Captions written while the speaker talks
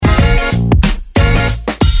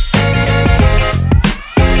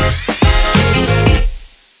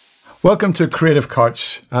Welcome to Creative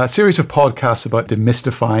Couch, a series of podcasts about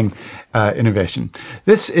demystifying innovation.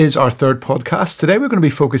 This is our third podcast. Today we're going to be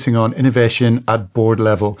focusing on innovation at board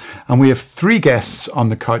level. And we have three guests on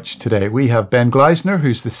the couch today. We have Ben Gleisner,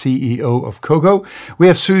 who's the CEO of Kogo. We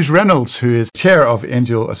have Suze Reynolds, who is chair of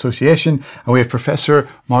Angel Association. And we have Professor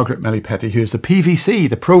Margaret Melly-Petty, who is the PVC,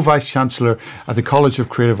 the Pro Vice Chancellor at the College of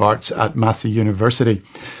Creative Arts at Massey University.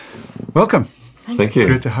 Welcome. Thank you.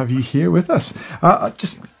 Good to have you here with us. I'll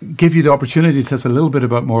just give you the opportunity to tell us a little bit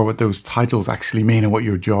about more what those titles actually mean and what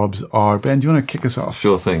your jobs are. Ben, do you want to kick us off?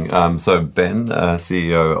 Sure thing. So Ben,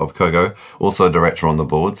 CEO of Kogo, also director on the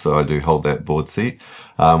board, so I do hold that board seat.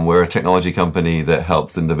 We're a technology company that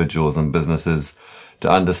helps individuals and businesses to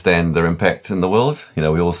understand their impact in the world. You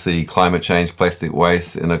know, we all see climate change, plastic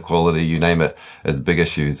waste, inequality, you name it, as big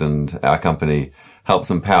issues, and our company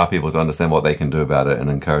helps empower people to understand what they can do about it and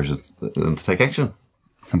encourages them to take action.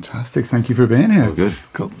 Fantastic. Thank you for being here. Oh, good.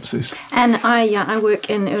 Cool. Suze. And I work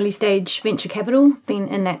in early stage venture capital, been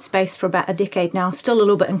in that space for about a decade now, still a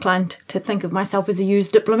little bit inclined to think of myself as a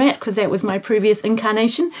used diplomat because that was my previous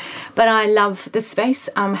incarnation. But I love this space,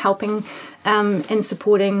 helping and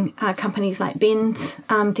supporting companies like Ben's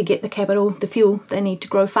to get the capital, the fuel they need to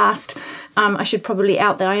grow fast. I should probably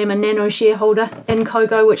out that I am a nano shareholder in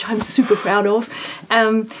Kogo, which I'm super proud of.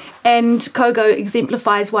 And Kogo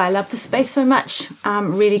exemplifies why I love this space so much,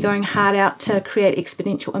 really going hard out to create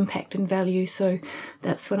exponential impact and value. So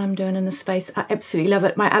that's what I'm doing in this space. I absolutely love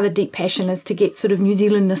it. My other deep passion is to get sort of New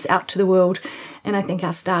Zealandness out to the world. And I think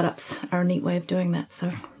our startups are a neat way of doing that. So,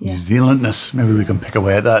 yeah. New Zealandness. Maybe we can pick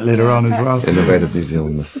away at that later on as well. Innovative New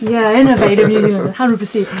Zealandness. Yeah, innovative New Zealand,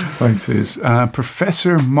 100%. Thanks, Suze.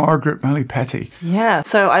 Professor Margaret Melly-Petty. Yeah,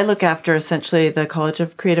 so I look after essentially the College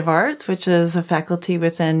of Creative Arts, which is a faculty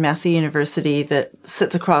within Massey University that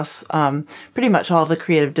sits across pretty much all the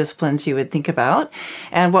creative disciplines you would think about.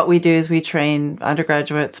 And what we do is we train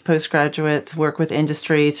undergraduates, postgraduates, work with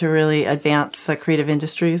industry to really advance the creative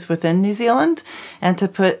industries within New Zealand and to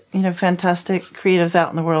put, fantastic creatives out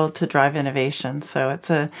in the world to drive innovation. So it's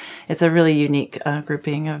a really unique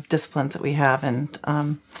grouping of disciplines that we have. And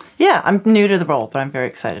I'm new to the role, but I'm very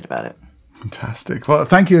excited about it. Fantastic. Well,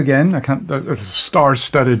 thank you again. It's a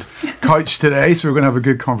star-studded couch today, so we're going to have a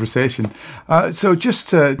good conversation. So just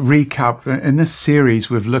to recap, in this series,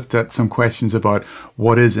 we've looked at some questions about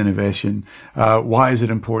what is innovation, why is it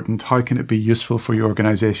important, how can it be useful for your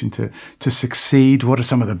organization to succeed, what are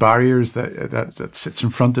some of the barriers that sits in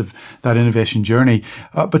front of that innovation journey.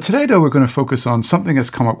 But today, though, we're going to focus on something that's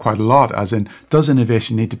come up quite a lot, as in, does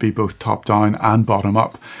innovation need to be both top-down and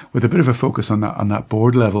bottom-up, with a bit of a focus on that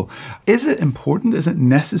board level. Is it important? Is it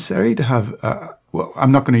necessary to have,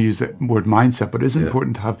 I'm not going to use the word mindset, but is it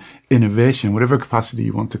important to have innovation, whatever capacity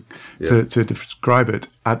you want to describe it,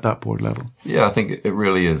 at that board level? Yeah, I think it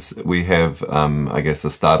really is. We have, a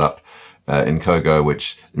startup in Kogo,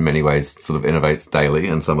 which in many ways sort of innovates daily,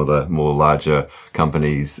 and some of the more larger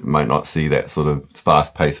companies might not see that sort of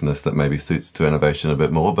fast-pacedness that maybe suits to innovation a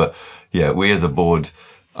bit more. But yeah, we as a board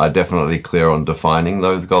are definitely clear on defining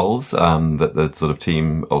those goals that the sort of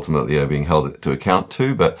team ultimately are being held to account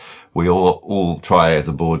to. But we all try as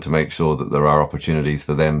a board to make sure that there are opportunities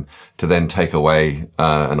for them to then take away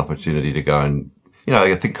an opportunity to go and,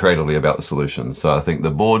 think creatively about the solutions. So I think the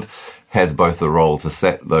board has both the role to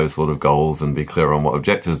set those sort of goals and be clear on what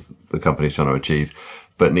objectives the company is trying to achieve,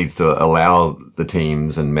 but needs to allow the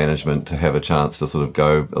teams and management to have a chance to sort of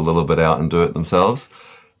go a little bit out and do it themselves.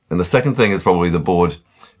 And the second thing is probably the board,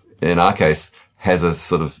 in our case, has a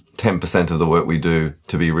sort of 10% of the work we do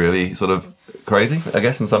to be really sort of crazy, I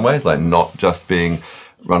guess, in some ways, like not just being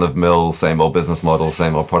run-of-mill, same old business model,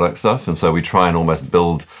 same old product stuff. And so we try and almost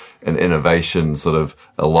build an innovation sort of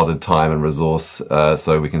allotted time and resource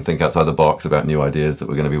so we can think outside the box about new ideas that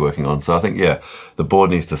we're going to be working on. So I think, the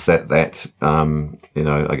board needs to set that,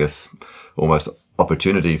 almost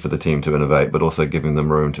opportunity for the team to innovate, but also giving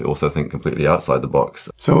them room to also think completely outside the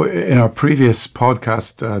box. So in our previous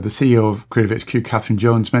podcast, the CEO of Creative HQ, Catherine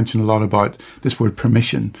Jones, mentioned a lot about this word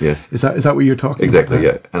permission. Yes. Is that what you're talking exactly, about?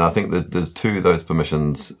 Exactly, yeah. And I think that there's two of those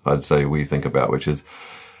permissions I'd say we think about, which is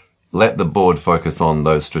let the board focus on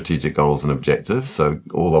those strategic goals and objectives. So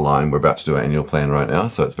all aligned. We're about to do our annual plan right now,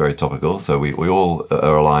 so it's very topical. So we all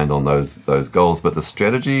are aligned on those goals, but the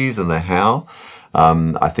strategies and the how,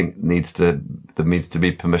 I think there needs to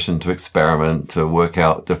be permission to experiment, to work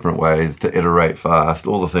out different ways, to iterate fast,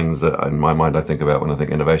 all the things that in my mind I think about when I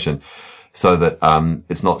think innovation, so that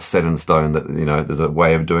it's not set in stone that, there's a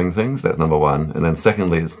way of doing things. That's number one. And then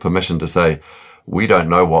secondly, it's permission to say, we don't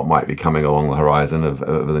know what might be coming along the horizon of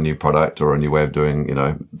a new product or a new way of doing,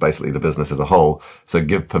 basically the business as a whole. So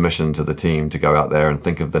give permission to the team to go out there and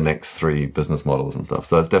think of the next 3 business models and stuff.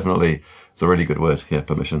 So it's a really good word. Yeah,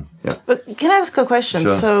 permission. Yeah. But can I ask a question?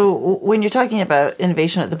 Sure. So when you're talking about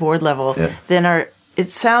innovation at the board level, then it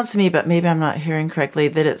sounds to me, but maybe I'm not hearing correctly,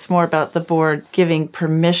 that it's more about the board giving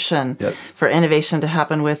permission for innovation to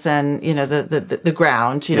happen within, the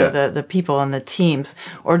ground, the people and the teams.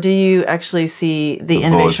 Or do you actually see the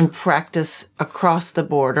innovation practice across the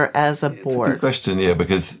board or as a board? It's a good question,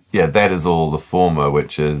 because, that is all the former,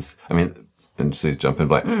 which is, and Sue jump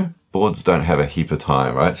in, boards don't have a heap of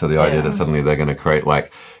time, right? So the idea that suddenly they're going to create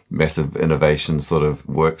massive innovation sort of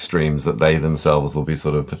work streams that they themselves will be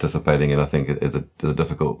sort of participating in, I think is a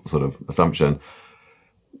difficult sort of assumption.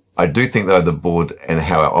 I do think though the board and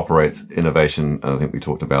how it operates innovation, and I think we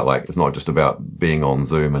talked about it's not just about being on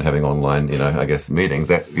Zoom and having online, meetings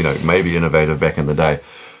that, may be innovative back in the day,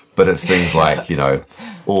 but it's things like,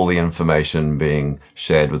 all the information being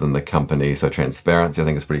shared within the company. So transparency, I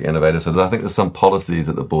think, is pretty innovative. So I think there's some policies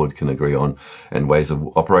that the board can agree on and ways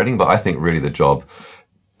of operating. But I think really the job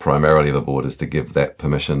primarily of the board is to give that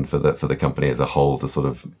permission for the company as a whole to sort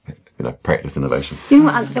of, practice innovation.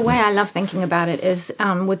 The way I love thinking about it is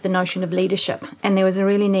with the notion of leadership. And there was a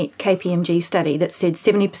really neat KPMG study that said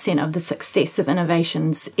 70% of the success of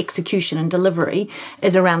innovation's execution and delivery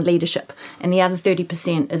is around leadership. And the other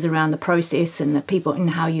 30% is around the process and the people and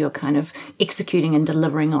how you're kind of executing and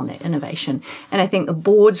delivering on that innovation. And I think the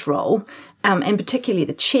board's role, and particularly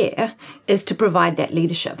the chair, is to provide that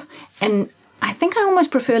leadership. And I think I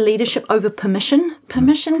almost prefer leadership over permission.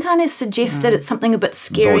 Permission kind of suggests that it's something a bit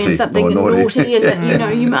scary naughty, and something naughty, and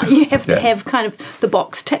that you have to have kind of the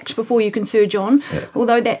box ticked before you can surge on. Yeah.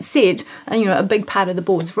 Although that said, a big part of the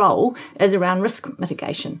board's role is around risk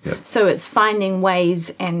mitigation. Yeah. So it's finding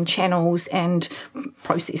ways and channels and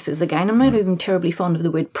processes. Again, I'm not even terribly fond of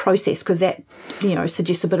the word process because that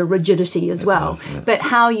suggests a bit of rigidity as well. But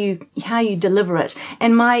how you deliver it,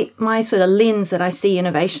 and my sort of lens that I see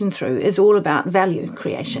innovation through is all about value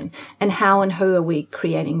creation and how and who are we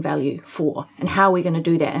creating value for and how are we going to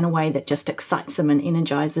do that in a way that just excites them and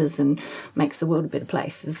energizes and makes the world a better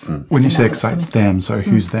place. When you say excites them, so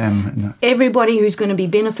who's them? Everybody who's going to be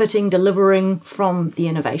benefiting, delivering from the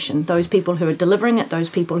innovation. Those people who are delivering it, those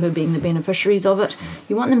people who are being the beneficiaries of it.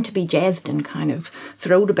 You want them to be jazzed and kind of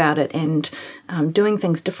thrilled about it and doing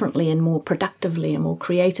things differently and more productively and more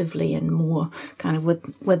creatively and more kind of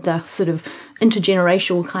with the sort of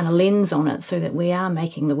intergenerational kind of lens on it so that we are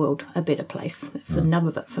making the world a better place. That's the nub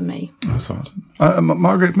of it for me. That's awesome.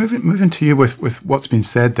 Margaret, moving to you with what's been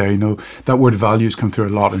said there, that word values come through a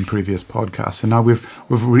lot in previous podcasts, and now we've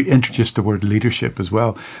reintroduced the word leadership as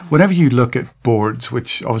well. Whenever you look at boards,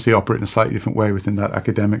 which obviously operate in a slightly different way within that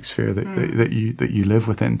academic sphere that you live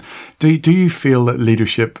within, do you feel that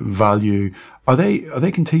leadership value, are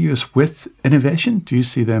they contiguous with innovation? Do you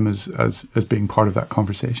see them as being part of that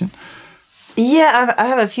conversation? Yeah, I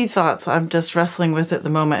have a few thoughts I'm just wrestling with at the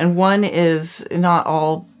moment. And one is not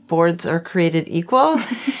all boards are created equal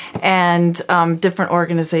and different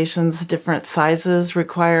organizations, different sizes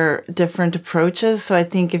require different approaches. So I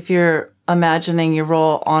think if you're imagining your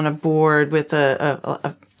role on a board with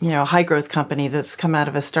a high growth company that's come out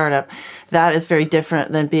of a startup, that is very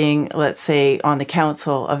different than being, let's say, on the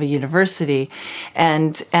council of a university.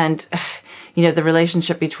 And the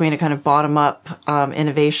relationship between a kind of bottom-up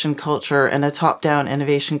innovation culture and a top-down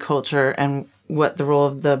innovation culture and what the role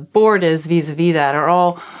of the board is vis-a-vis that are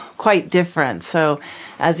all quite different. So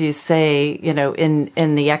as you say,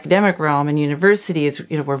 in the academic realm and universities,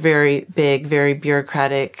 we're very big, very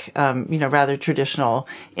bureaucratic, rather traditional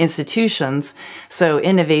institutions. So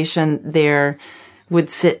innovation there would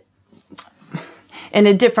sit in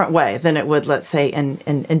a different way than it would, let's say,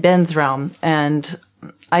 in Ben's realm. And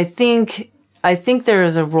I think there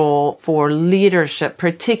is a role for leadership,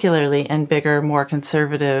 particularly in bigger, more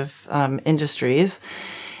conservative industries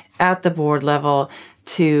at the board level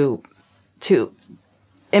to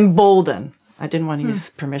embolden. I didn't want to use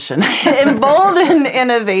permission. Embolden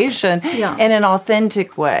innovation in an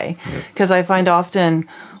authentic way. Because I find often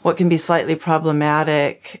what can be slightly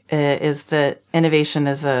problematic is that innovation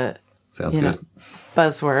is a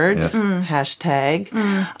buzzword, hashtag,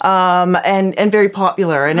 and very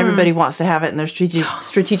popular, and everybody wants to have it in their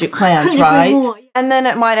strategic plans, right? And then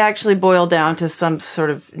it might actually boil down to some sort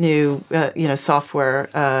of new, software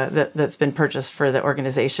that's been purchased for the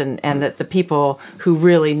organization, and that the people who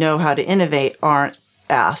really know how to innovate aren't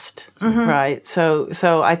asked, right? So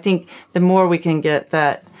I think the more we can get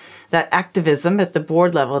that activism at the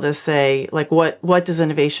board level to say, like, what does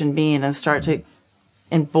innovation mean, and start to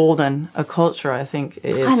embolden a culture, I think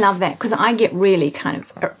is... I love that, because I get really kind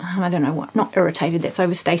of, I don't know what, not irritated, that's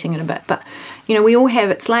overstating it a bit, but, we all have,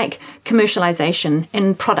 it's like commercialization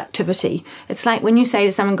and productivity. It's like when you say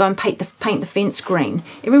to someone, go and paint the fence green,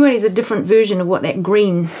 everybody's a different version of what that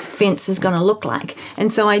green fence is going to look like.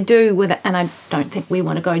 And so I do with it, and I don't think we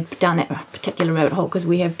want to go down that particular rabbit hole, because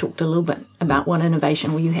we have talked a little bit about what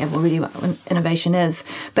innovation, well, you have already what innovation is.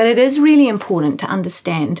 But it is really important to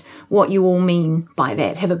understand what you all mean by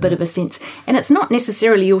that, have a bit of a sense. And it's not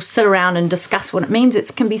necessarily you'll sit around and discuss what it means.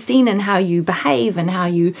 It can be seen in how you behave and how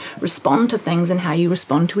you respond to things and how you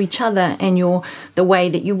respond to each other and the way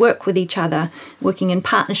that you work with each other, working in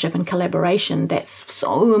partnership and collaboration. That's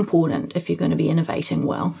so important if you're going to be innovating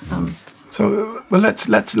well. So, well, let's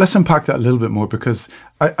unpack that a little bit more, because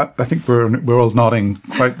I think we're all nodding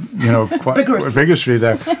quite vigorously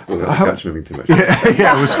there. Well, the couch moving too much.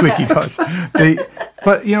 Yeah, it was squeaky couch.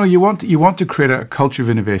 But you want to create a culture of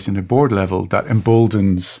innovation at board level that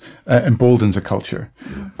emboldens a culture,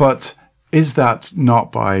 but is that not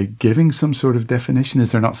by giving some sort of definition?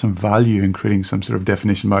 Is there not some value in creating some sort of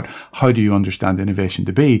definition about how do you understand innovation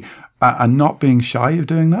to be, and not being shy of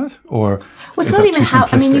doing that? Or well, it's not even how.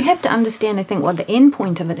 I mean, you have to understand, I think, what the end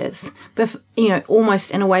point of it is.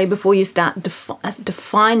 Almost in a way before you start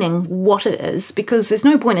defining what it is, because there's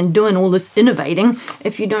no point in doing all this innovating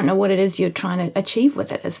if you don't know what it is you're trying to achieve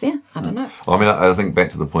with it. Is there? I don't know. Well, I mean, I think back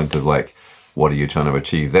to the point of what are you trying to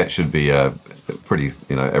achieve? That should be a pretty,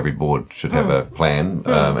 every board should have a plan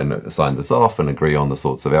and sign this off and agree on the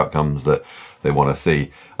sorts of outcomes that they want to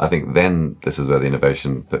see. I think then this is where the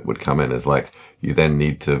innovation bit would come in, is you then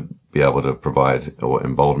need to be able to provide or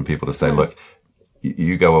embolden people to say, look,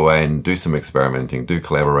 you go away and do some experimenting, do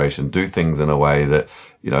collaboration, do things in a way that,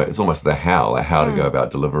 it's almost the how to go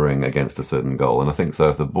about delivering against a certain goal. And I think so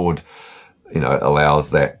if the board allows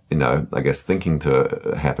that, I guess thinking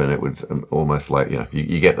to happen, it would almost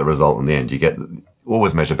you get the result in the end. You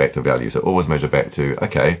always measure back to value. So always measure back to,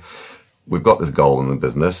 okay, we've got this goal in the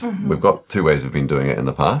business. Mm-hmm. We've got 2 ways we've been doing it in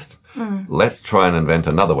the past. Let's try and invent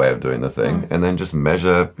another way of doing the thing, and then just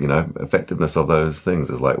measure, effectiveness of those things.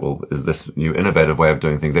 Is is this new innovative way of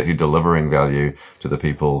doing things actually delivering value to the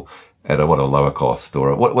people at a lower cost,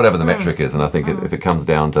 or whatever the metric is? And I think if it comes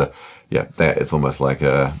down to, that, it's almost like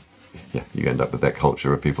you end up with that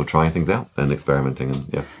culture of people trying things out and experimenting.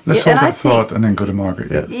 And let's hold that thought and then go to Margaret.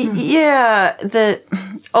 That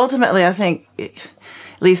ultimately, I think,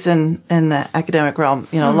 at least in the academic realm,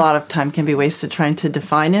 a lot of time can be wasted trying to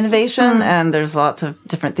define innovation, and there's lots of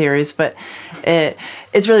different theories, but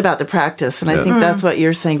it's really about the practice. And I think that's what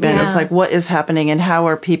you're saying, Ben. It's what is happening and how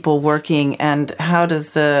are people working, and how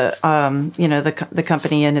does the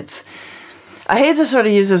company and its, I hate to sort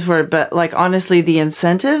of use this word, but honestly, the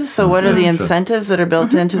incentives. So what are the incentives that are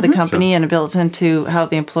built into the company and built into how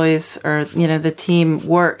the employees or, the team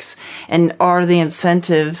works? And are the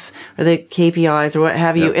incentives or the KPIs or what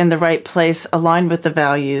have you in the right place, aligned with the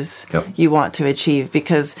values you want to achieve?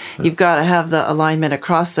 Because you've got to have the alignment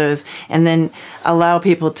across those, and then allow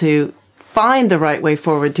people to find the right way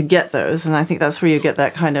forward to get those. And I think that's where you get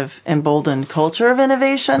that kind of emboldened culture of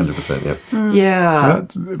innovation. 100%, Yeah.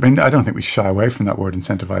 So I don't think we shy away from that word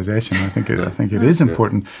incentivization. I think it is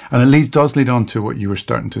important. And it does lead on to what you were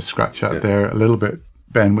starting to scratch at there a little bit,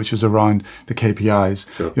 Ben, which was around the KPIs,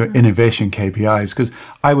 innovation KPIs, because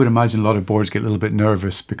I would imagine a lot of boards get a little bit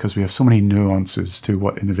nervous because we have so many nuances to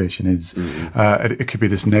what innovation is. It could be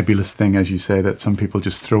this nebulous thing, as you say, that some people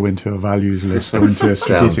just throw into a values list or into a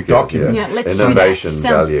strategic document. Let's innovation do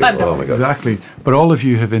that. value. Oh my God. Exactly. But all of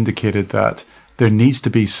you have indicated that there needs to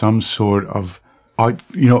be some sort of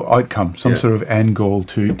outcome, some sort of end goal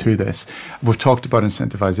to this. We've talked about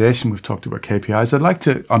incentivization, we've talked about KPIs. I'd like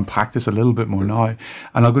to unpack this a little bit more now,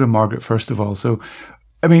 and I'll go to Margaret first of all. So,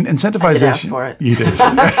 I mean, incentivization. I did ask for it. You did.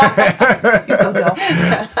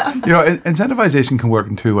 Go. Incentivization can work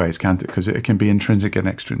in 2 ways, can't it? Because it can be intrinsic and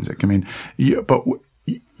extrinsic. I mean,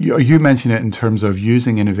 you mentioned it in terms of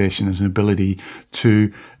using innovation as an ability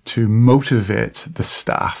to motivate the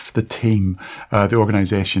staff, the team, the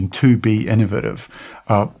organization to be innovative,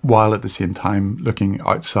 while at the same time looking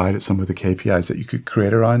outside at some of the KPIs that you could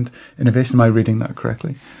create around innovation. Am I reading that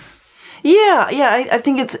correctly? Yeah. I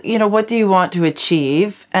think it's, what do you want to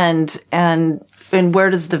achieve? And where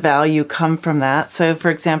does the value come from that? So,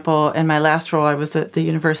 for example, in my last role, I was at the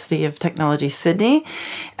University of Technology, Sydney,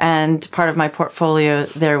 and part of my portfolio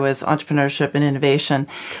there was entrepreneurship and innovation.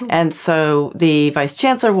 Cool. And so the vice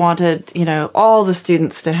chancellor wanted, all the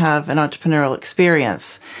students to have an entrepreneurial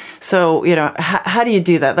experience. So, how do you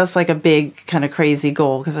do that? That's like a big kind of crazy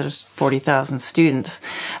goal because there's 40,000 students.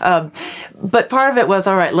 But part of it was,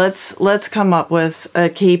 all right, let's come up with a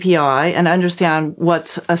KPI and understand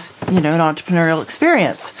what's an entrepreneurial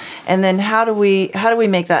experience, and then how do we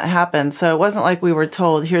make that happen? So it wasn't like we were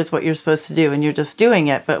told, here's what you're supposed to do, and you're just doing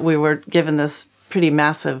it, but we were given this pretty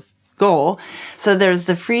massive goal. So there's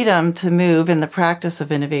the freedom to move in the practice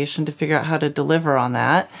of innovation to figure out how to deliver on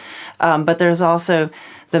that. But there's also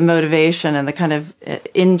the motivation and the kind of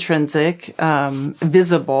intrinsic,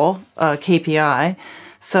 visible KPI.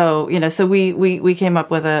 So, so we came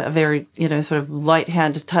up with a very, sort of light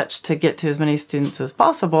hand touch to get to as many students as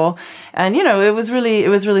possible. And, it was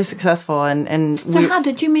really successful. And so how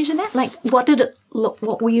did you measure that? Like,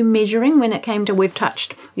 what were you measuring when it came to we've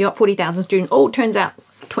touched, 40,000 students? Oh, it turns out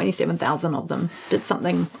 27,000 of them did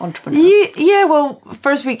something entrepreneurial. Yeah, well,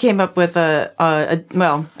 first we came up with a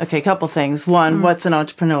couple things. One, what's an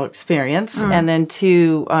entrepreneurial experience? And then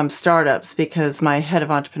two, startups, because my head of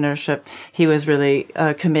entrepreneurship, he was really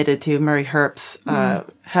committed to Murray Hearp's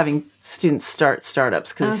having students start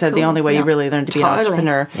startups, because he said the only way you really learn to be an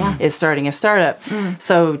entrepreneur is starting a startup.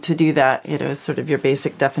 So to do that, is sort of your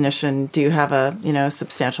basic definition. Do you have a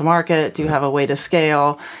substantial market? Do you have a way to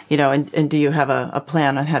scale? And do you have a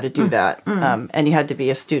plan on how to do that? And you had to be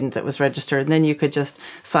a student that was registered. And then you could just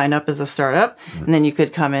sign up as a startup. And then you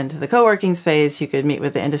could come into the co-working space. You could meet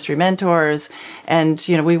with the industry mentors. And,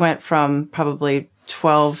 we went from probably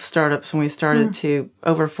 12 startups when we started to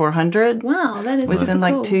over 400. Wow, that is within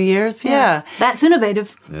like cool. 2 years. Yeah. That's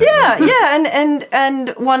innovative. Yeah. And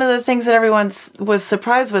one of the things that everyone was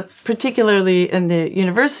surprised with, particularly in the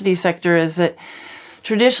university sector, is that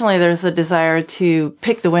traditionally there's a desire to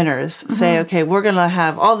pick the winners, say, okay, we're going to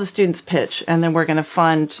have all the students pitch, and then we're going to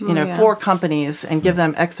fund, 4 companies and give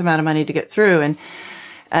them X amount of money to get through.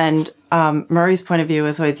 And Murray's point of view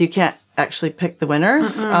is always, you can't actually pick the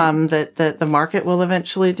winners, that the market will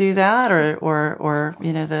eventually do that, or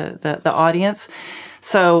the audience.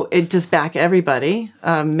 So it just back everybody,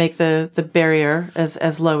 make the barrier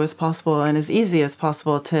as low as possible and as easy as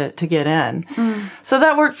possible to get in. So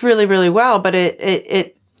that worked really, really well. But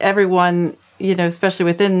it everyone, especially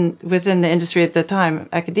within the industry at the time,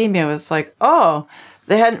 academia was like, oh,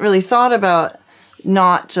 they hadn't really thought about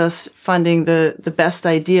not just funding the best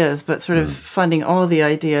ideas, but sort of funding all the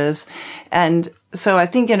ideas. And so I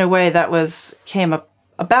think in a way that came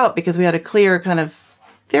about because we had a clear kind of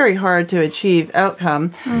very hard to achieve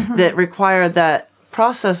outcome that required that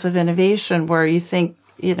process of innovation where you think,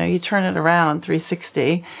 you turn it around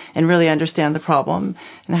 360 and really understand the problem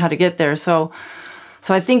and how to get there. So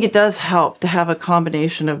I think it does help to have a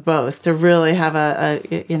combination of both, to really have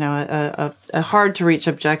a hard to reach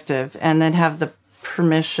objective and then have the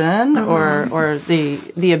permission or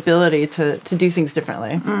the ability to do things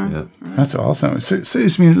differently. Yeah. That's awesome. So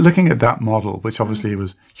looking at that model, which obviously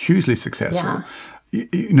was hugely successful,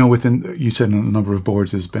 within, you said, a number of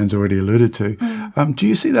boards, as Ben's already alluded to, do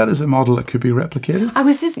you see that as a model that could be replicated? I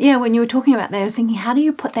was just, when you were talking about that, I was thinking, how do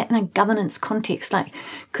you put that in a governance context? Like,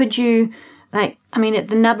 could you... at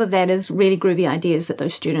the nub of that is really groovy ideas that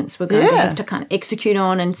those students were going to have to kind of execute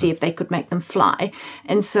on and see if they could make them fly.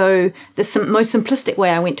 And so the most simplistic way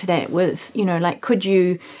I went to that was, could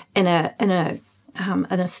you in a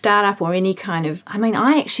startup or any kind of,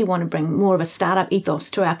 I actually want to bring more of a startup ethos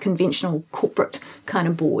to our conventional corporate kind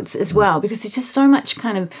of boards as well, because there's just so much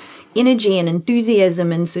kind of energy and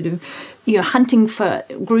enthusiasm and sort of, hunting for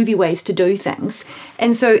groovy ways to do things.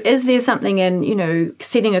 And so is there something in,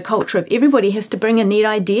 setting a culture of everybody has to bring a neat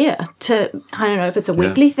idea to, I don't know if it's a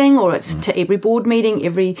weekly thing or it's to every board meeting,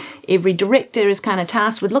 every director is kind of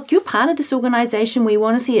tasked with, look, you're part of this organization. We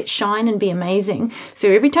want to see it shine and be amazing. So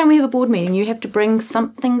every time we have a board meeting, you have to bring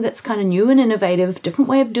something that's kind of new and innovative, different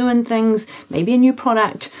way of doing things, maybe a new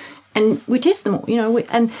product. And we test them all,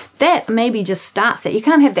 and that maybe just starts that. You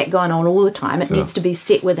can't have that going on all the time. It needs to be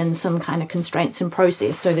set within some kind of constraints and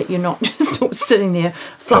process so that you're not just all sitting there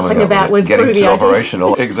fluffing about with getting too ideas.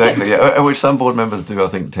 operational. Exactly, yeah. Which some board members do, I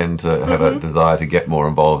think, tend to have a desire to get more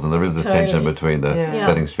involved, and there is this tension between the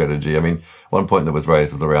setting strategy. One point that was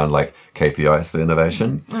raised was around KPIs for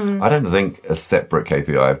innovation. I don't think a separate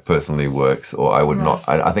KPI personally works, or I would not.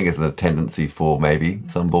 I think it's a tendency for maybe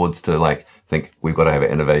some boards to think we've got to have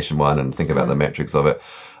an innovation one and think about the metrics of it.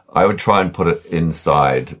 I would try and put it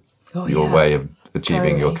inside your way of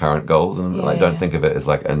achieving your current goals. And I don't think of it as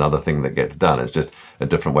like another thing that gets done. It's just a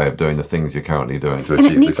different way of doing the things you're currently doing to achieve the goals.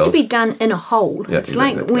 And it needs to be done in a whole. It's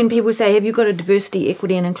like when people say, have you got a diversity,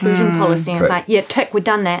 equity and inclusion policy? And it's like, yeah, tick, we've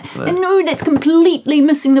done that. And no, that's completely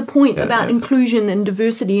missing the point about inclusion and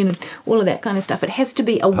diversity and all of that kind of stuff. It has to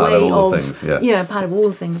be a way of, part of all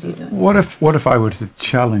the things you do. What if I were to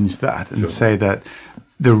challenge that and say that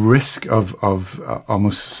the risk of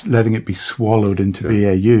almost letting it be swallowed into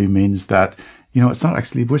BAU means that, it's not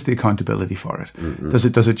actually, where's the accountability for it? Mm-hmm. Does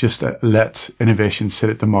it just let innovation sit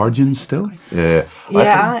at the margins still? Yeah.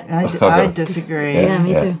 I disagree. Yeah,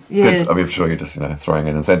 me too. Yeah. I'm sure you're just, throwing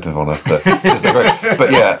an incentive on us to disagree.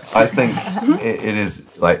 But I think it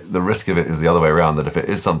is like the risk of it is the other way around, that if it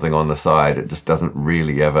is something on the side, it just doesn't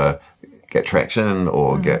really ever get traction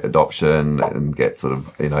or get adoption and get sort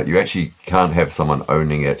of, you actually can't have someone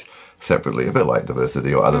owning it separately, a bit like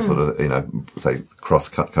diversity or other sort of, say,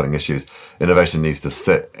 cross-cutting issues. Innovation needs to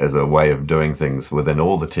sit as a way of doing things within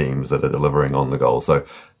all the teams that are delivering on the goal. So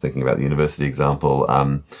thinking about the university example,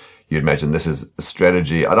 you'd imagine this is a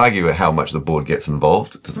strategy. I'd argue how much the board gets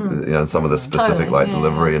involved, in some of the specific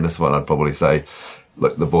delivery. And this one, I'd probably say,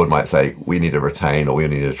 look, the board might say, we need to retain or we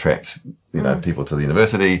need to attract, people to the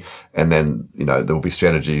university. And then, there will be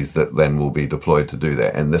strategies that then will be deployed to do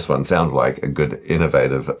that. And this one sounds like a good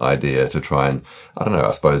innovative idea to try and, I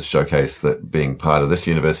suppose showcase that being part of this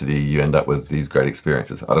university, you end up with these great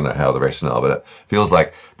experiences. I don't know how the rationale, but it feels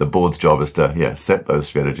like the board's job is to, set those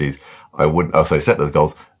strategies. Set those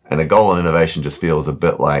goals. And a goal on innovation just feels a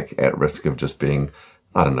bit like at risk of just being,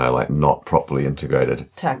 like not properly integrated.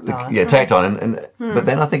 Tacked on. Yeah, tacked on. But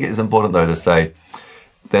then I think it is important though to say,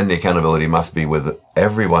 then the accountability must be with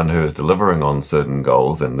everyone who is delivering on certain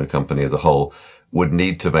goals, and the company as a whole would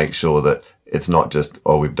need to make sure that it's not just,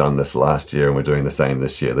 we've done this last year and we're doing the same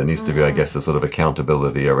this year. There needs to be, I guess, a sort of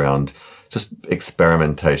accountability around just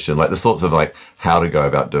experimentation, like the sorts of like how to go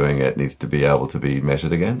about doing it needs to be able to be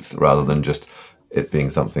measured against rather than just it being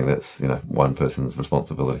something that's, one person's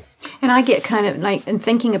responsibility. And I get kind of like, in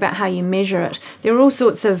thinking about how you measure it, there are all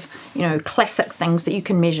sorts of, classic things that you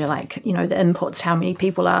can measure, like, the inputs, how many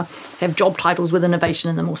people have job titles with innovation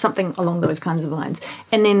in them or something along those kinds of lines.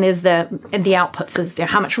 And then there's the outputs, is there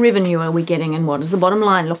how much revenue are we getting and what is the bottom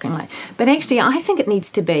line looking like? But actually, I think it needs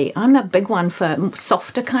to be, I'm a big one for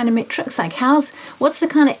softer kind of metrics, like what's the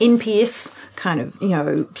kind of NPS kind of,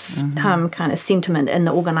 kind of sentiment in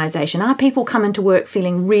the organisation? Are people coming to work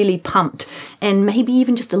feeling really pumped and maybe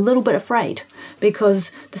even just a little bit afraid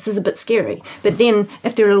because this is a bit scary? But then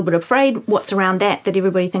if they're a little bit afraid, what's around that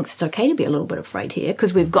everybody thinks it's okay to be a little bit afraid here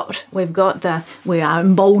because we are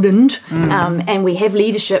emboldened and we have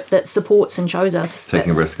leadership that supports and shows us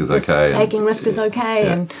taking risk is okay. Taking risk is okay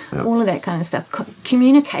and all of that kind of stuff.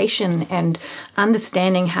 Communication and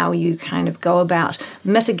understanding how you kind of go about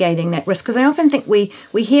mitigating that risk, because I often think we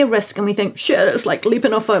hear risk and we think, shit, it's like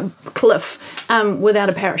leaping off a cliff without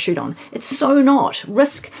a parachute on. It's so not.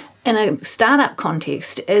 Risk in a startup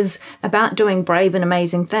context is about doing brave and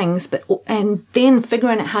amazing things, and then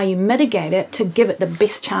figuring out how you mitigate it to give it the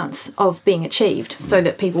best chance of being achieved so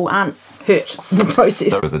that people aren't hurt in the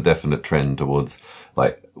process. There is a definite trend towards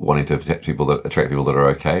like wanting to attract people that are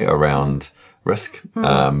okay around risk,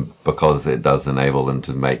 because it does enable them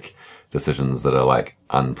to make decisions that are like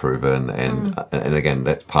unproven. And again,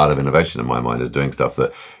 that's part of innovation in my mind, is doing stuff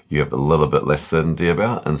that you have a little bit less certainty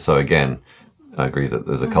about. And so again, I agree that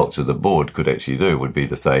there's a culture the board could actually do would be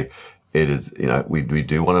to say, it is, we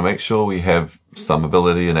do want to make sure we have some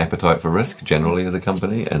ability and appetite for risk generally as a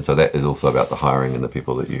company. And so that is also about the hiring and the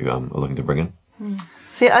people that you are looking to bring in.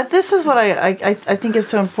 See, this is what I think is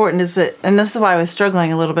so important, is that, and this is why I was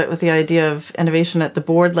struggling a little bit with the idea of innovation at the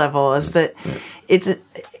board level, is that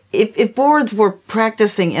if boards were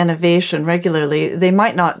practicing innovation regularly, they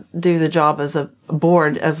might not do the job as a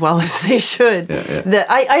board as well as they should.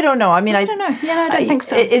 I don't know. I mean, I don't know. Yeah, I don't think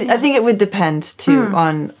so. I think it would depend too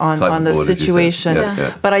on the situation.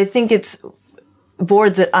 But I think it's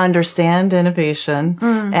boards that understand innovation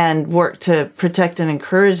and work to protect and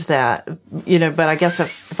encourage that, but I guess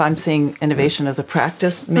if I'm seeing innovation as a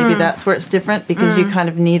practice, maybe that's where it's different, because you kind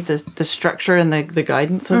of need the structure and the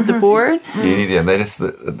guidance of the board. You need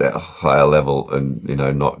that higher level and,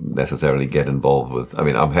 not necessarily get involved with,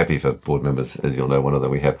 I'm happy for board members, as you'll know, one of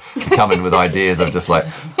them we have come in with ideas of just like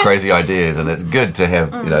crazy ideas, and it's good to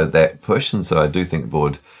have, that push. And so I do think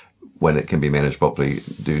board, when it can be managed properly,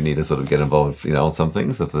 do need to sort of get involved, on some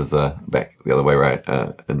things. If there's back the other way around,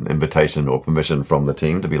 an invitation or permission from the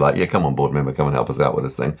team to be like, yeah, come on, board member, come and help us out with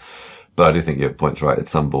this thing. But I do think your point's right. At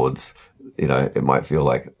some boards, it might feel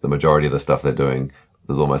like the majority of the stuff they're doing,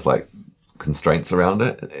 there's almost like constraints around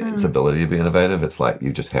it, its ability to be innovative. It's like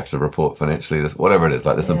you just have to report financially, this, whatever it is.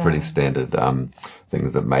 Like there's some pretty standard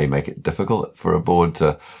things that may make it difficult for a board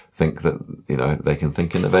to think that, you know, they can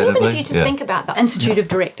think innovatively. Even if you just think about the Institute of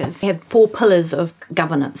Directors, you have 4 pillars of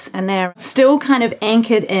governance, and they're still kind of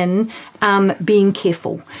anchored in being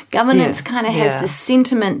careful. Governance kind of has the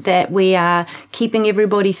sentiment that we are keeping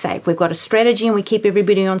everybody safe. We've got a strategy and we keep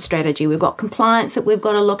everybody on strategy. We've got compliance that we've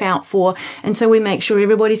got to look out for, and so we make sure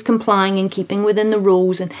everybody's complying and keeping within the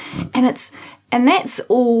rules, and that's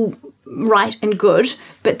all right and good,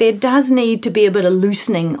 but there does need to be a bit of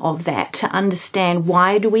loosening of that to understand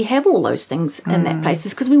why do we have all those things in that place.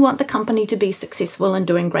 It's because we want the company to be successful and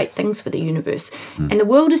doing great things for the universe. And the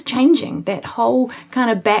world is changing. That whole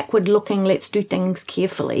kind of backward looking, let's do things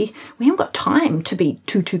carefully. We haven't got time to be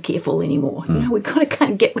too careful anymore. You know, we've got to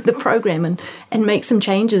kind of get with the program and make some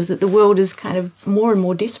changes that the world is kind of more and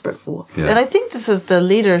more desperate for. Yeah. And I think this is the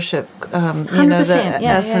leadership, you know, the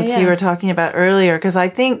essence you were talking about earlier, because I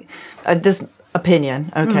think this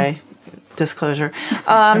opinion, disclosure.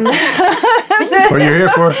 What you're here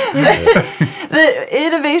for. The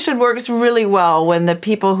innovation works really well when the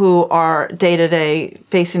people who are day-to-day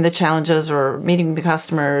facing the challenges or meeting the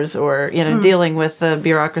customers or, you know, dealing with the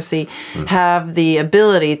bureaucracy have the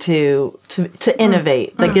ability to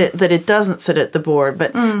innovate. Like that it doesn't sit at the board,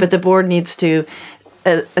 but the board needs to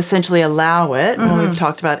essentially allow it, when we've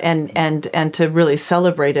talked about, and to really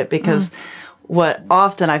celebrate it, because what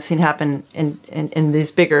often I've seen happen in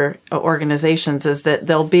these bigger organizations is that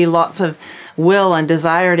there'll be lots of will and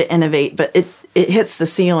desire to innovate, but it hits the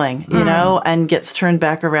ceiling, you know, and gets turned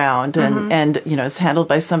back around and you know, is handled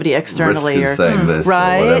by somebody externally or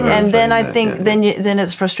right. And then I think then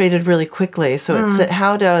it's frustrated really quickly. So it's that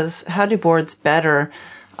how do boards better,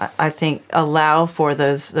 I think, allow for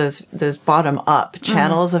those bottom-up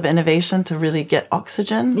channels of innovation to really get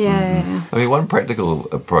oxygen. Yeah. I mean, one practical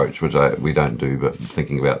approach, which we don't do, but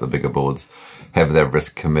thinking about the bigger boards, have their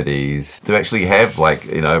risk committees to actually have, like,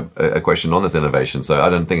 you know, a question on this innovation. So I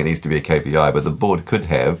don't think it needs to be a KPI, but the board could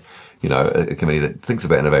have, you know, a committee that thinks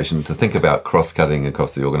about innovation, to think about cross-cutting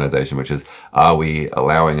across the organization, which is, are we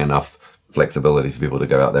allowing enough flexibility for people to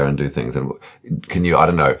go out there and do things? And can you, I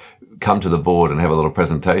don't know, come to the board and have a little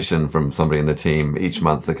presentation from somebody in the team each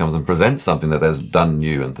month that comes and presents something that has done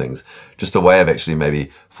new and things. Just a way of actually maybe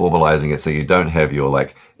formalizing it, so you don't have your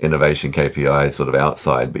like innovation KPI sort of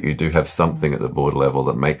outside, but you do have something at the board level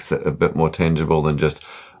that makes it a bit more tangible than just,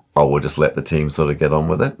 oh, we'll just let the team sort of get on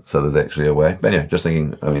with it. So there's actually a way. But anyway, just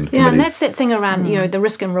thinking, I mean, yeah, and that's that thing around, you know, the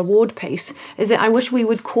risk and reward piece, is that I wish we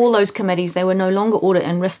would call those committees, they were no longer audit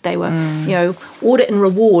and risk, they were, you know, audit and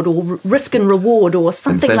reward or risk and reward or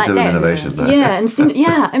something incentive like that. Innovation, no?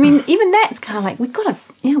 Yeah, I mean, even that's kind of like, we've got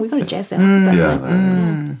to jazz that up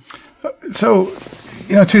a bit. So,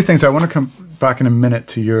 you know, 2 things. I want to come back in a minute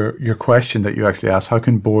to your question that you actually asked. How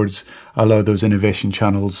can boards allow those innovation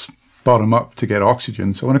channels bottom up to get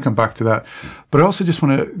oxygen? So I want to come back to that, but I also just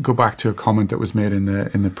want to go back to a comment that was made in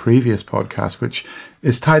the previous podcast, which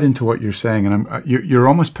is tied into what you're saying, and you're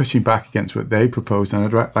almost pushing back against what they proposed, and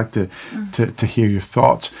I'd like to hear your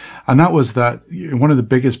thoughts. And that was that one of the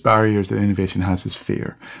biggest barriers that innovation has is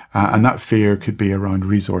fear, and that fear could be around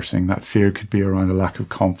resourcing. That fear could be around a lack of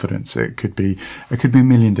confidence. It could be a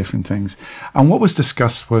million different things. And what was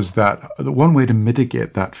discussed was that the one way to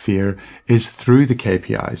mitigate that fear is through the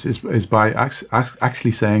KPIs, is by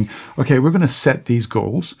actually saying, okay, we're going to set these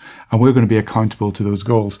goals and we're going to be accountable to those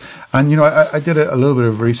goals. And, you know, I did a little bit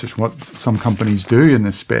of research on what some companies do in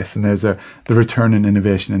this space, and there's the return on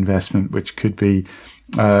innovation investment, which could be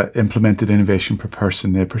implemented innovation per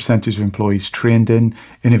person, the percentage of employees trained in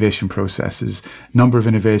innovation processes, number of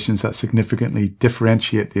innovations that significantly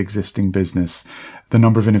differentiate the existing business, the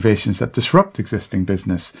number of innovations that disrupt existing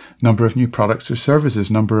business, number of new products or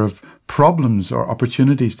services, number of problems or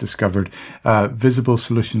opportunities discovered, visible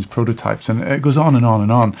solutions, prototypes, and it goes on and on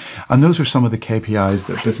and on. And those are some of the KPIs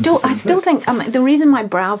that I still think the reason my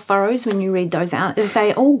brow furrows when you read those out is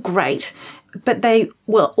they're all great, but they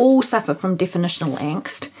will all suffer from definitional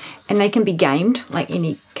angst, and they can be gamed like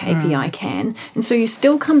any KPI can. And so you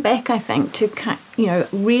still come back, I think, to, you know,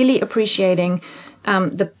 really appreciating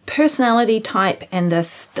the personality type and the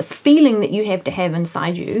feeling that you have to have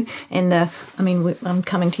inside you, and I'm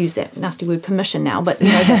coming to use that nasty word permission now, but you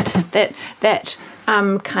know, that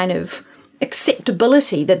kind of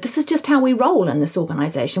acceptability that this is just how we roll in this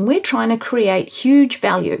organisation. We're trying to create huge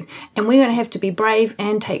value, and we're going to have to be brave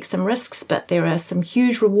and take some risks, but there are some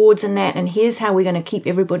huge rewards in that, and here's how we're going to keep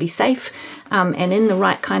everybody safe and in the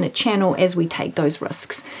right kind of channel as we take those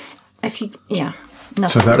risks. No,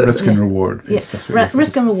 So that risk and reward piece, Yes, that's what you're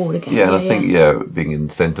risk and reward again. Yeah, and I think being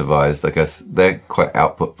incentivized, I guess they're quite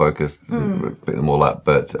output focused, pick them all up.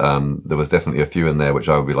 But there was definitely a few in there which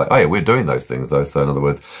I would be like, oh yeah, we're doing those things though. So in other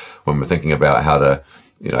words, when we're thinking about how to,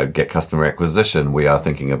 get customer acquisition, we are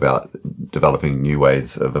thinking about developing new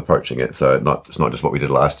ways of approaching it. So it's not just what we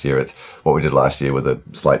did last year; it's what we did last year with a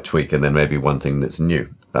slight tweak, and then maybe one thing that's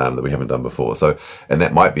new that we haven't done before. So, and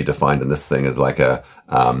that might be defined in this thing as like a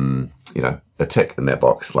tick in that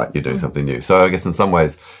box, like you're doing something new. So I guess in some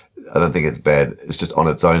ways, I don't think it's bad. It's just on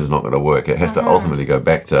its own is not going to work. It has to ultimately go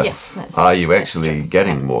back to, are you actually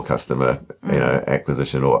getting more customer,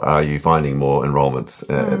 acquisition, or are you finding more enrollments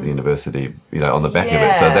at the university, on the back of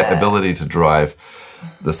it? So that ability to drive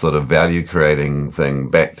the sort of value creating thing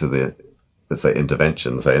back to the, let's say,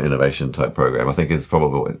 intervention, say an innovation type program, I think is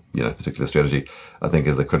probably, particular strategy, I think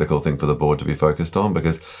is the critical thing for the board to be focused on,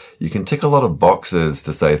 because you can tick a lot of boxes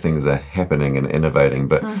to say things are happening and innovating,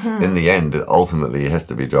 but in the end, it ultimately has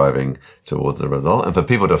to be driving towards the result. And for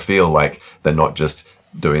people to feel like they're not just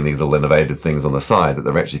doing these little innovative things on the side, that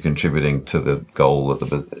they're actually contributing to the goal of the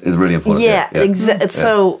business is really important.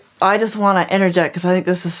 So I just want to interject because I think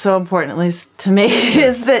this is so important, at least to me,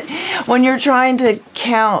 is that when you're trying to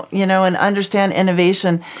count, and understand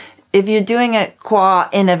innovation, if you're doing it qua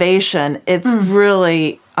innovation, it's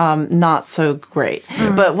really not so great.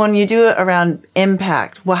 But when you do it around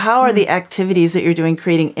impact, well, how are the activities that you're doing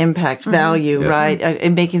creating impact, value, right?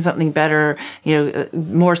 And making something better,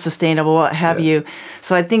 more sustainable, what have you.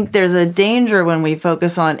 So I think there's a danger when we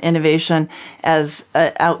focus on innovation as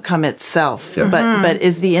an outcome itself. But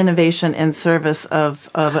is the innovation in service of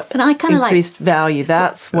increased value?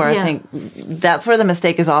 That's where I think that's where the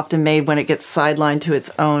mistake is often made, when it gets sidelined to its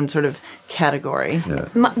own sort of category.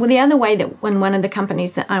 Well, the other way that when one of the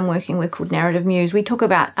companies that I'm working with called Narrative Muse, we talk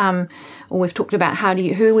about, or we've talked about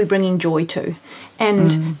who are we bringing joy to?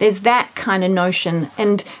 And there's that kind of notion,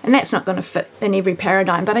 and that's not going to fit in every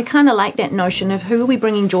paradigm, but I kind of like that notion of who are we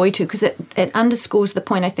bringing joy to, because it underscores the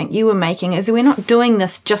point I think you were making, is we're not doing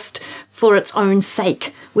this just for its own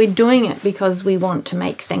sake. We're doing it because we want to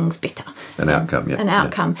make things better. An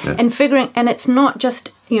outcome. And figuring, and it's not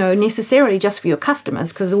just, necessarily just for your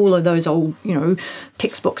customers, because all of those old,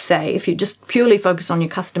 textbooks say if you just purely focus on your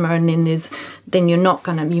customer, and then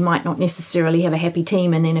you might not necessarily have a happy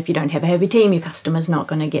team, and then if you don't have a happy team, your customer's not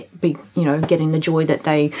going to be getting the joy that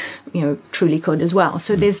they, truly could as well.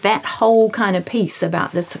 So there's that whole kind of piece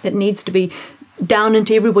about this. It needs to be down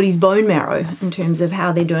into everybody's bone marrow in terms of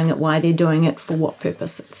how they're doing it, why they're doing it, for what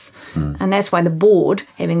purpose. And that's why the board,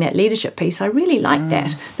 having that leadership piece, I really like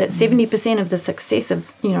that 70% of the success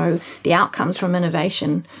of, the outcomes from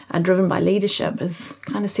innovation are driven by leadership,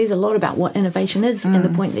 kind of says a lot about what innovation is, and the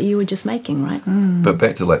point that you were just making, right? But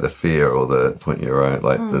back to like the fear, or the point you're right,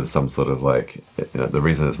 like there's some sort of like, the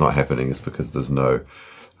reason it's not happening is because there's no,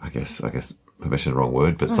 I guess permission, wrong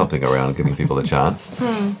word, but something around giving people a chance,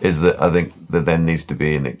 is that I think that there needs to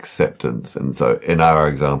be an acceptance. And so in our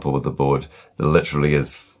example with the board, there literally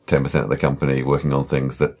is 10% of the company working on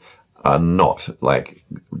things that are not like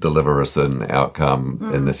deliver a certain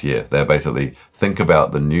outcome in this year. They're basically think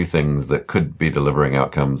about the new things that could be delivering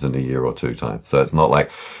outcomes in a year or two time. So it's not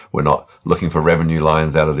like we're not looking for revenue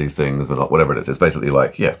lines out of these things. We're not, whatever it is. It's basically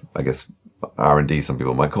like, I guess R&D, some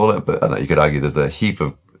people might call it, but I don't know, you could argue there's a heap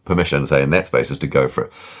of permission, say, in that space, just to go for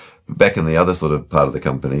it. Back in the other sort of part of the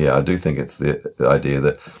company, I do think it's the idea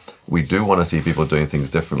that we do want to see people doing things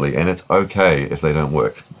differently, and it's okay if they don't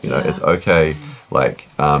work. It's okay,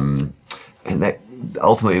 and that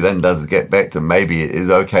ultimately then does get back to, maybe it is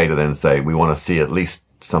okay to then say we want to see at least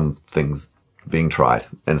some things being tried.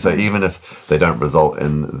 And so even if they don't result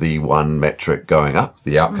in the one metric going up,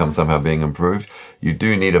 the outcome somehow being improved, you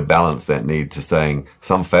do need to balance that need to saying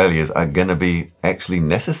some failures are going to be actually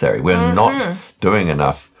necessary. We're not doing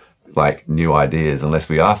enough new ideas unless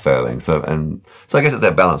we are failing. So I guess it's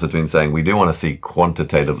that balance between saying we do want to see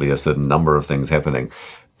quantitatively a certain number of things happening,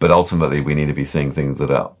 but ultimately we need to be seeing things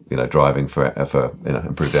that are, driving for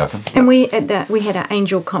improved outcomes. And we had our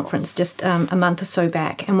Angel conference just a month or so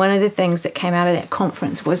back, and one of the things that came out of that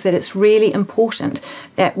conference was that it's really important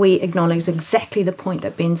that we acknowledge exactly the point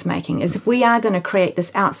that Ben's making, is if we are going to create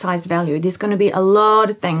this outsized value, there's going to be a lot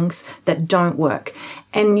of things that don't work.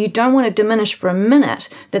 And you don't want to diminish for a minute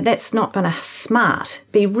that that's not going to smart.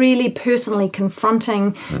 Be really personally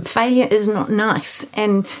confronting. Failure is not nice.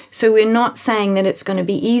 And so we're not saying that it's going to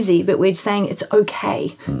be easy, but we're saying it's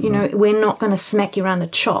okay. We're not going to smack you around the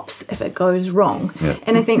chops if it goes wrong.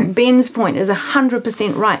 And I think Ben's point is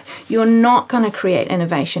 100% right. You're not going to create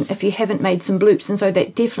innovation if you haven't made some bloops. And so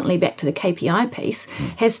that definitely, back to the KPI piece,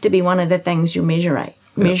 has to be one of the things you measure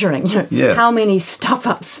measuring. How many stuff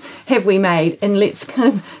ups have we made, and let's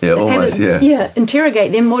kind of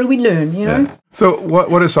interrogate them. What do we learn? So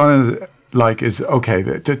what it sounded like is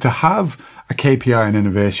to have a KPI in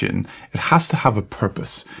innovation, it has to have a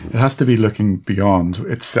purpose. It has to be looking beyond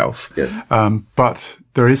itself. Yes. But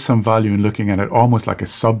there is some value in looking at it almost like a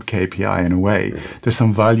sub KPI in a way. There's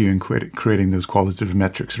some value in creating those qualitative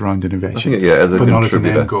metrics around innovation. I think, as a but not as an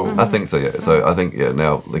contributor. end goal. I think so. Yeah. So I think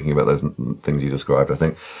now looking about those things you described, I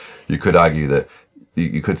think you could argue that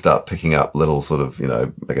you could start picking up little sort of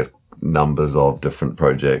I guess numbers of different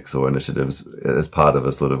projects or initiatives as part of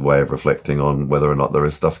a sort of way of reflecting on whether or not there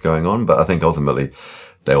is stuff going on. But I think ultimately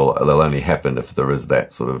they'll only happen if there is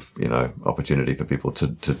that sort of, opportunity for people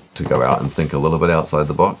to go out and think a little bit outside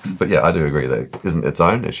the box. But yeah, I do agree that it isn't its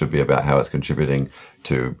own. It should be about how it's contributing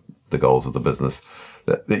to the goals of the business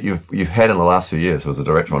that you've had in the last few years. So as a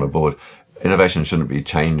director on a board, innovation shouldn't be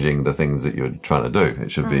changing the things that you're trying to do. It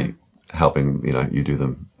should be helping, you do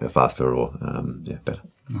them faster or, better.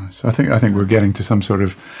 Nice. I think we're getting to some sort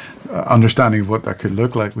of understanding of what that could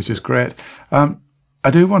look like, which is great. I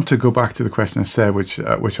do want to go back to the question I said, which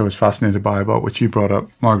I was fascinated by, about what you brought up,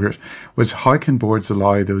 Margaret, was how can boards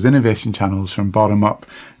allow those innovation channels from bottom up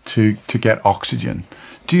to get oxygen?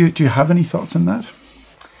 Do you have any thoughts on that?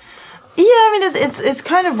 Yeah, I mean, it's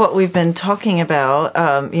kind of what we've been talking about.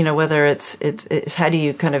 Whether it's how do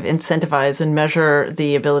you kind of incentivize and measure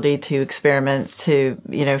the ability to experiment, to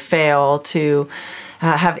fail, to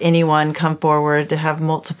have anyone come forward, to have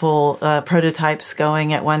multiple prototypes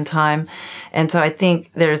going at one time. And so I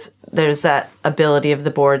think there's that ability of the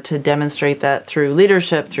board to demonstrate that through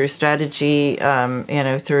leadership, through strategy,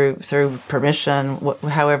 through permission,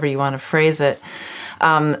 however you want to phrase it.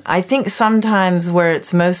 I think sometimes where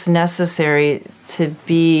it's most necessary to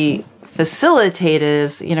be facilitated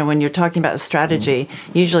is, when you're talking about a strategy,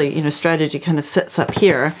 usually, strategy kind of sits up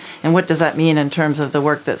here. And what does that mean in terms of the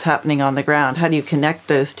work that's happening on the ground? How do you connect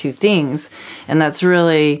those two things? And that's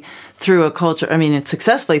really through a culture, it's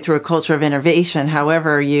successfully through a culture of innovation,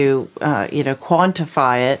 however you,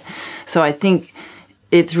 quantify it. So I think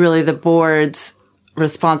it's really the board's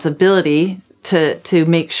responsibility to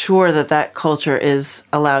make sure that culture is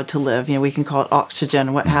allowed to live. We can call it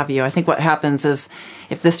oxygen, what have you. I think what happens is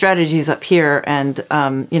if the strategy is up here and,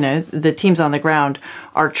 the teams on the ground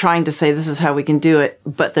are trying to say this is how we can do it,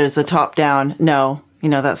 but there's a top down, no,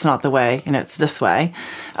 that's not the way, it's this way.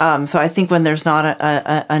 So I think when there's not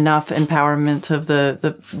enough empowerment of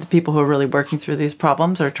the people who are really working through these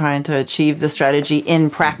problems or trying to achieve the strategy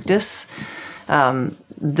in practice,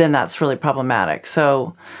 then that's really problematic.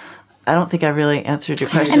 So I don't think I really answered your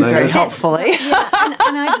question very helpfully. And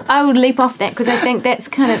I would leap off that because I think that's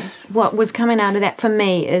kind of what was coming out of that for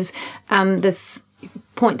me is this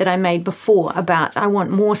point that I made before about I want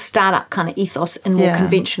more startup kind of ethos and more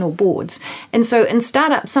conventional boards. And so in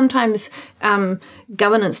startups, sometimes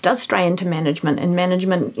governance does stray into management, and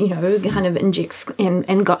management, kind of injects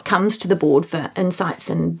and comes to the board for insights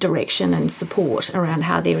and direction and support around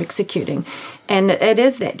how they're executing. And it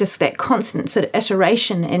is that constant sort of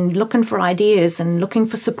iteration and looking for ideas and looking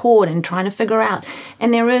for support and trying to figure out.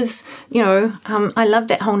 And there is, I love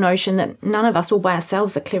that whole notion that none of us all by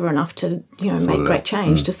ourselves are clever enough to, make great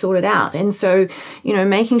change, to sort it out. And so,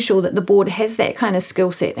 making sure that the board has that kind of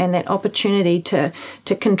skill set and that opportunity to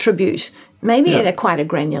contribute maybe at quite a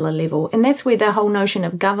granular level. And that's where the whole notion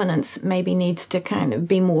of governance maybe needs to kind of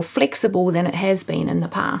be more flexible than it has been in the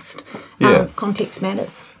past. Context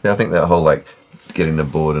matters. Yeah, I think that whole getting the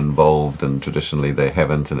board involved, and traditionally they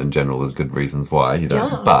haven't, and in general there's good reasons why,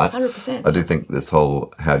 but 100%. I do think this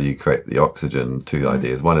whole how do you create the oxygen, two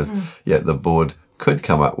ideas. One is, the board could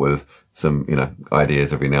come up with some,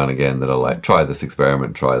 ideas every now and again that are like, try this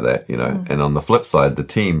experiment, try that, and on the flip side, the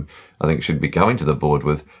team, I think, should be going to the board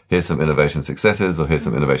with, here's some innovation successes or here's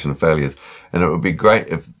some innovation failures. And it would be great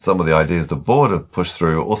if some of the ideas the board have pushed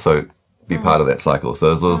through also be part of that cycle. So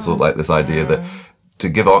there's also this idea that to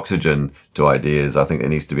give oxygen to ideas, I think it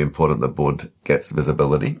needs to be important the board gets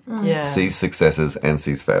visibility, sees successes and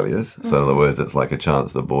sees failures. So in other words, it's like a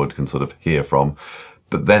chance the board can sort of hear from.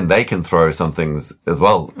 But then they can throw some things as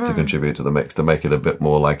well to contribute to the mix to make it a bit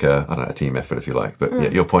more like a team effort, if you like.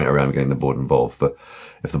 But your point around getting the board involved. But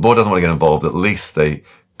if the board doesn't want to get involved, at least they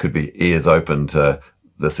could be ears open to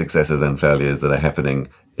the successes and failures that are happening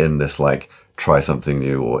in this, try something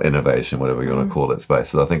new or innovation, whatever you want to call it,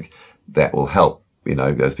 space. But I think that will help,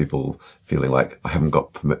 those people feeling like I haven't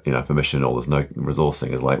got, permission or there's no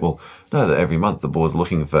resourcing is no, that every month the board's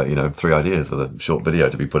looking for, 3 ideas with a short video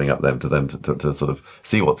to be putting up to them to sort of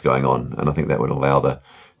see what's going on. And I think that would allow the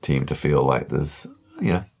team to feel like there's,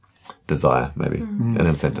 desire, maybe, an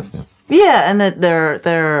incentive. Yeah, and that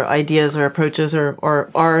their ideas or approaches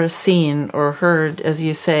are seen or heard, as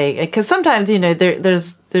you say. Because sometimes,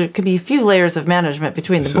 there could be a few layers of management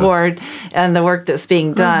between the board and the work that's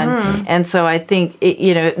being done. And so I think,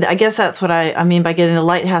 I guess that's what I mean by getting the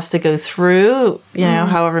light has to go through,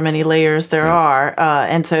 however many layers there are.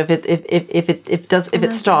 And so if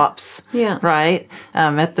it stops, right,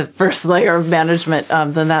 at the first layer of management,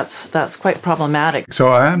 then that's quite problematic. So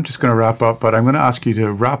I am just going to wrap up, but I'm going to ask you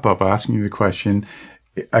to wrap up by asking you the question,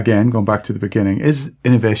 again, going back to the beginning, is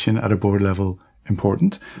innovation at a board level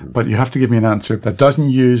important? But you have to give me an answer that doesn't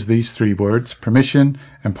use these three words: permission,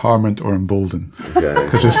 empowerment, or embolden.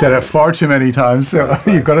 Because we've said it far too many times. So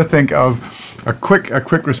you've got to think of a quick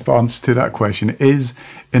response to that question. Is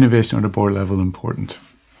innovation at a board level important?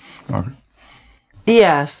 Margaret?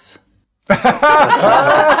 Yes.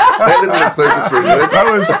 That didn't include the 3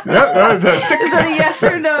 words. That was a tick. Is that a yes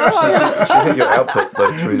or no? She hit your outputs,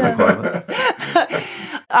 those 3 requirements.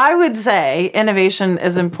 I would say innovation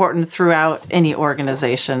is important throughout any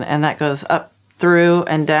organization, and that goes up through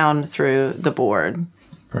and down through the board.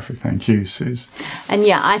 Perfect. Thank you, Suze. And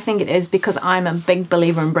yeah, I think it is because I'm a big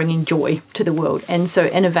believer in bringing joy to the world. And so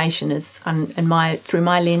innovation is, through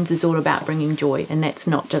my lens, is all about bringing joy. And that's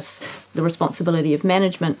not just the responsibility of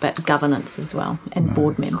management, but governance as well, and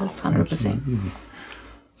board members, 100%. Absolutely.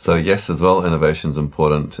 So yes, as well, innovation's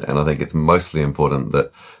important. And I think it's mostly important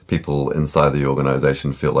that people inside the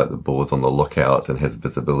organisation feel like the board's on the lookout and has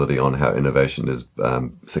visibility on how innovation is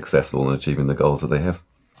successful in achieving the goals that they have.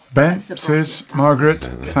 Ben, Suze, Margaret,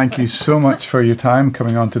 thank you so much for your time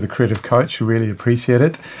coming on to the Creative Couch. We really appreciate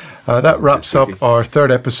it. That wraps up our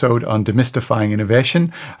 3rd episode on demystifying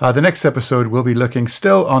innovation. The next episode, we'll be looking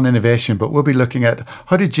still on innovation, but we'll be looking at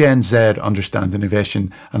how do Gen Z understand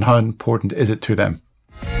innovation and how important is it to them.